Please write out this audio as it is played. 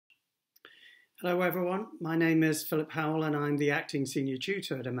Hello everyone, my name is Philip Howell and I'm the acting senior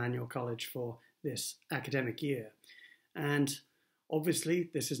tutor at Emmanuel College for this academic year. And obviously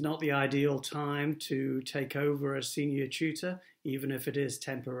this is not the ideal time to take over as senior tutor, even if it is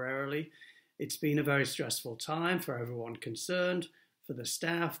temporarily. It's been a very stressful time for everyone concerned, for the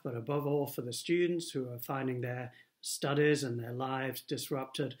staff, but above all for the students who are finding their studies and their lives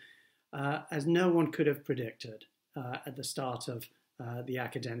disrupted, as no one could have predicted at the start of the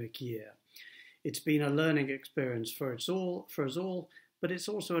academic year. It's been a learning experience for us all, but it's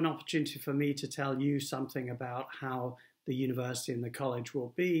also an opportunity for me to tell you something about how the university and the college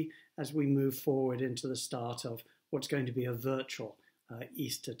will be as we move forward into the start of what's going to be a virtual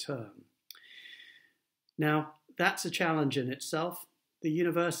Easter term. Now, that's a challenge in itself. The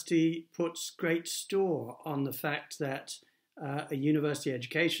university puts great store on the fact that a university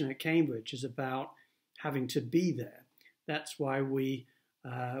education at Cambridge is about having to be there. That's why we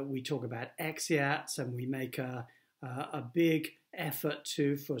talk about 𝘤𝘰𝘯𝘯𝘬𝘐𝑵𝑠 and we make a big effort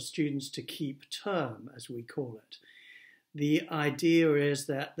for students to keep term, as we call it. The idea is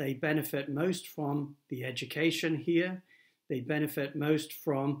that they benefit most from the education here, they benefit most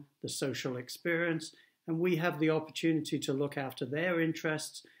from the social experience, and we have the opportunity to look after their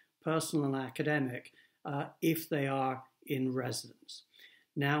interests, personal and academic, if they are in residence.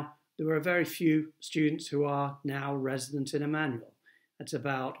 Now, there are very few students who are now resident in Emmanuel. It's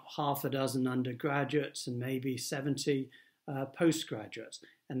about half a dozen undergraduates and maybe 70 postgraduates,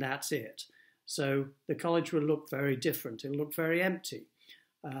 and that's it. So the college will look very different. It'll look very empty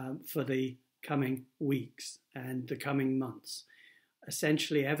for the coming weeks and the coming months.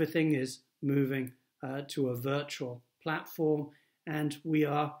 Essentially, everything is moving to a virtual platform, and we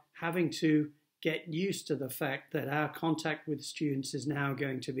are having to get used to the fact that our contact with students is now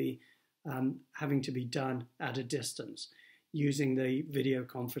going to be having to be done at a distance, using the video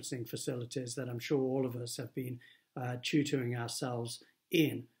conferencing facilities that I'm sure all of us have been tutoring ourselves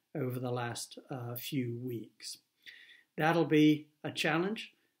in over the last few weeks. That'll be a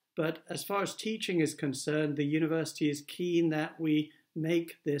challenge, but as far as teaching is concerned, the university is keen that we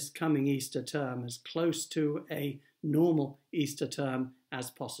make this coming Easter term as close to a normal Easter term as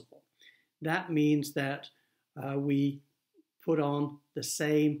possible. That means that we put on the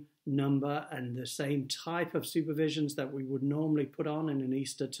same number and the same type of supervisions that we would normally put on in an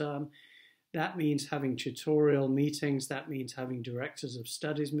Easter term. That means having tutorial meetings, that means having directors of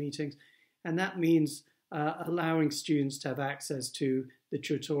studies meetings, and that means allowing students to have access to the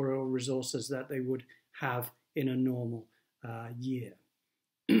tutorial resources that they would have in a normal year.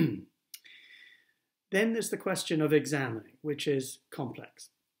 Then there's the question of examining, which is complex.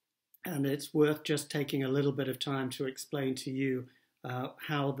 And it's worth just taking a little bit of time to explain to you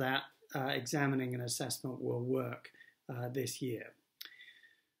how that examining and assessment will work this year.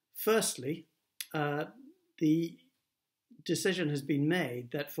 Firstly, the decision has been made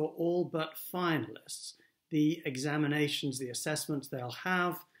that for all but finalists, the examinations, the assessments they'll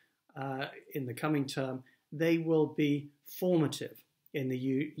have in the coming term, they will be formative in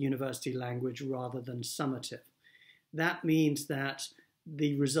the university language rather than summative. That means that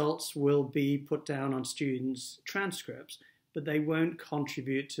the results will be put down on students' transcripts, but they won't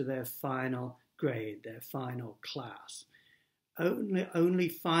contribute to their final grade, their final class. Only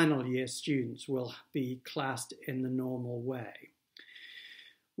final year students will be classed in the normal way.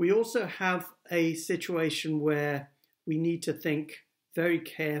 We also have a situation where we need to think very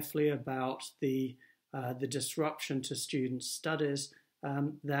carefully about the disruption to students' studies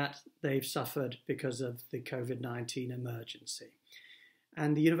that they've suffered because of the COVID-19 emergency.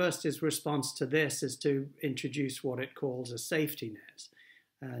 And the university's response to this is to introduce what it calls a safety net,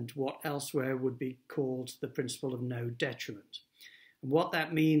 and what elsewhere would be called the principle of no detriment. And what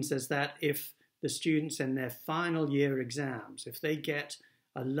that means is that if the students in their final year exams, if they get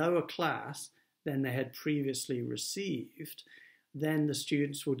a lower class than they had previously received, then the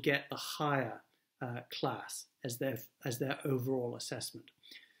students would get a higher class as their overall assessment.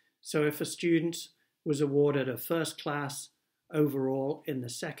 So if a student was awarded a first class overall in the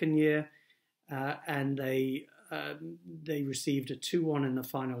second year, and they received a 2-1 in the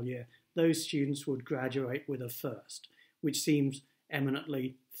final year, those students would graduate with a first, which seems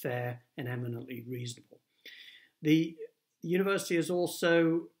eminently fair and eminently reasonable. The university is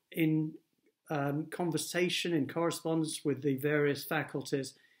also in conversation, in correspondence with the various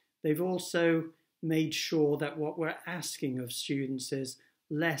faculties. They've also made sure that what we're asking of students is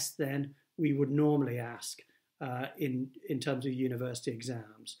less than we would normally ask in terms of university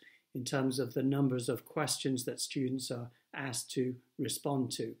exams, in terms of the numbers of questions that students are asked to respond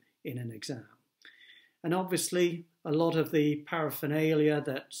to in an exam. And obviously, a lot of the paraphernalia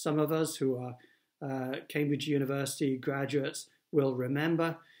that some of us who are Cambridge University graduates will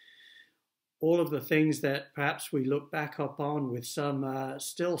remember. All of the things that perhaps we look back upon with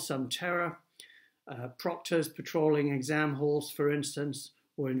still some terror. Proctors patrolling exam halls, for instance,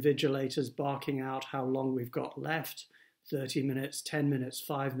 or invigilators barking out how long we've got left, 30 minutes, 10 minutes,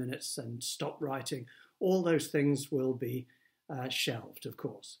 5 minutes, and stop writing. All those things will be shelved, of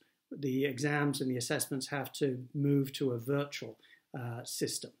course. The exams and the assessments have to move to a virtual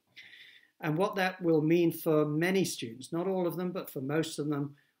system. And what that will mean for many students, not all of them, but for most of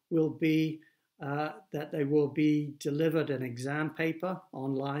them, will be that they will be delivered an exam paper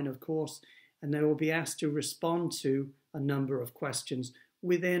online, of course, and they will be asked to respond to a number of questions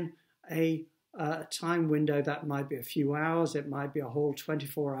within a time window that might be a few hours, it might be a whole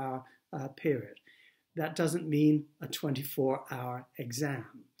 24-hour period. That doesn't mean a 24-hour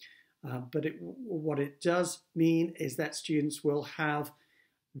exam, but what it does mean is that students will have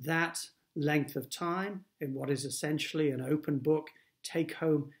that length of time in what is essentially an open book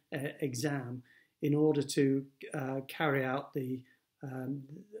take-home exam in order to carry out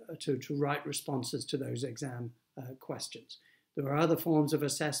to write responses to those exam questions. There are other forms of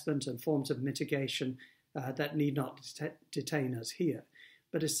assessment and forms of mitigation that need not detain us here.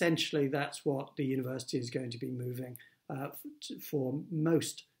 But essentially, that's what the university is going to be moving for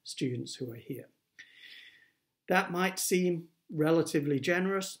most students who are here. That might seem relatively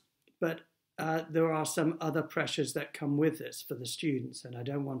generous, but there are some other pressures that come with this for the students, and I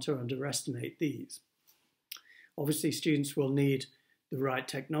don't want to underestimate these. Obviously, students will need the right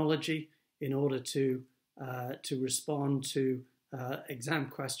technology in order to respond to exam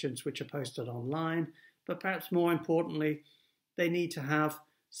questions which are posted online, but perhaps more importantly, they need to have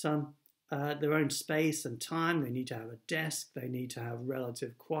some their own space and time. They need to have a desk, they need to have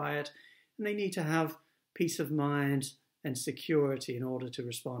relative quiet, and they need to have peace of mind and security in order to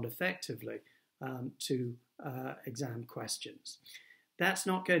respond effectively to exam questions. That's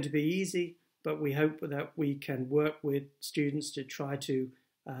not going to be easy, but we hope that we can work with students to try to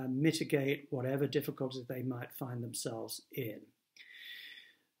mitigate whatever difficulties they might find themselves in.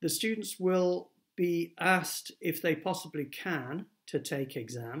 The students will be asked, if they possibly can, to take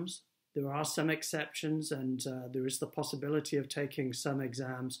exams. There are some exceptions, and there is the possibility of taking some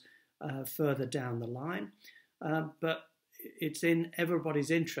exams further down the line. But it's in everybody's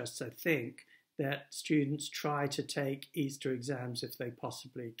interests, I think, that students try to take Easter exams if they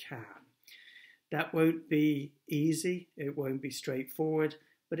possibly can. That won't be easy, it won't be straightforward,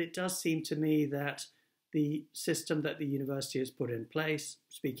 but it does seem to me that the system that the university has put in place,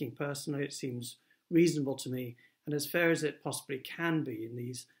 speaking personally, it seems reasonable to me and as fair as it possibly can be in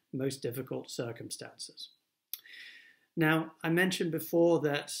these most difficult circumstances. Now, I mentioned before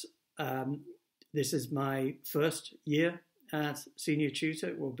that this is my first year as senior tutor.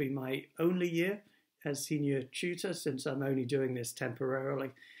 It will be my only year as senior tutor since I'm only doing this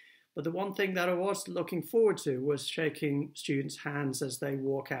temporarily. But the one thing that I was looking forward to was shaking students' hands as they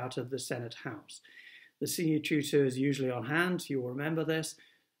walk out of the Senate House. The senior tutor is usually on hand, you'll remember this,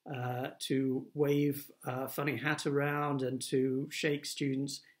 to wave a funny hat around and to shake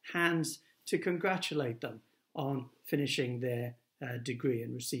students' hands to congratulate them on finishing their degree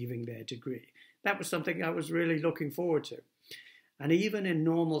and receiving their degree. That was something I was really looking forward to. And even in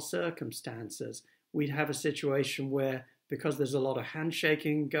normal circumstances, we'd have a situation where, because there's a lot of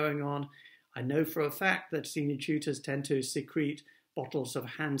handshaking going on, I know for a fact that senior tutors tend to secrete bottles of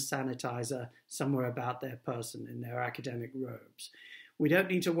hand sanitizer somewhere about their person in their academic robes. We don't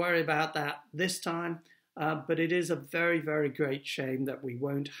need to worry about that this time, but it is a very, very great shame that we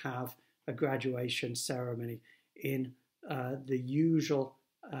won't have a graduation ceremony in at the usual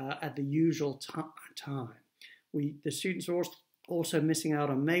time. The students are also missing out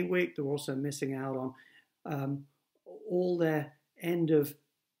on May Week. They're also missing out on all their end of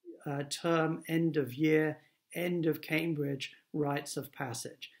term, end of year, end of Cambridge rites of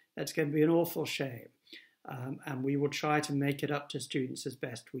passage. That's going to be an awful shame. And we will try to make it up to students as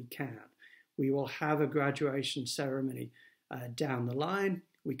best we can. We will have a graduation ceremony down the line.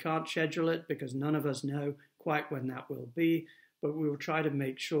 We can't schedule it because none of us know quite when that will be, but we will try to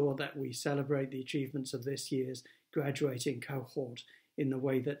make sure that we celebrate the achievements of this year's graduating cohort in the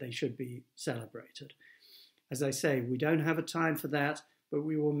way that they should be celebrated. As I say, we don't have a time for that, but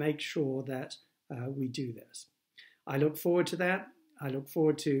we will make sure that we do this. I look forward to that. I look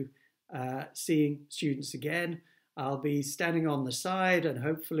forward to seeing students again. I'll be standing on the side and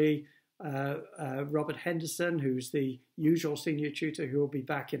hopefully Robert Henderson, who's the usual senior tutor, who will be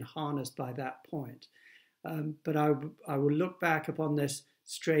back in harness by that point. But I will look back upon this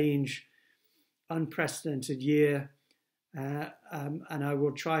strange, unprecedented year and I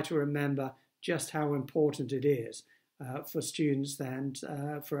will try to remember just how important it is for students and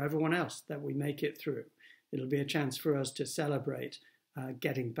for everyone else that we make it through. It'll be a chance for us to celebrate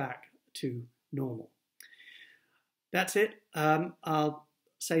getting back to normal. That's it. I'll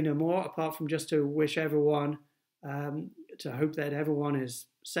say no more apart from just to wish everyone, to hope that everyone is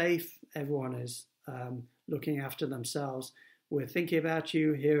safe, everyone is looking after themselves. We're thinking about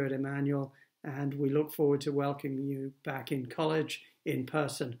you here at Emmanuel, and we look forward to welcoming you back in college in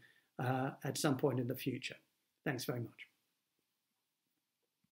person at some point in the future. Thanks very much.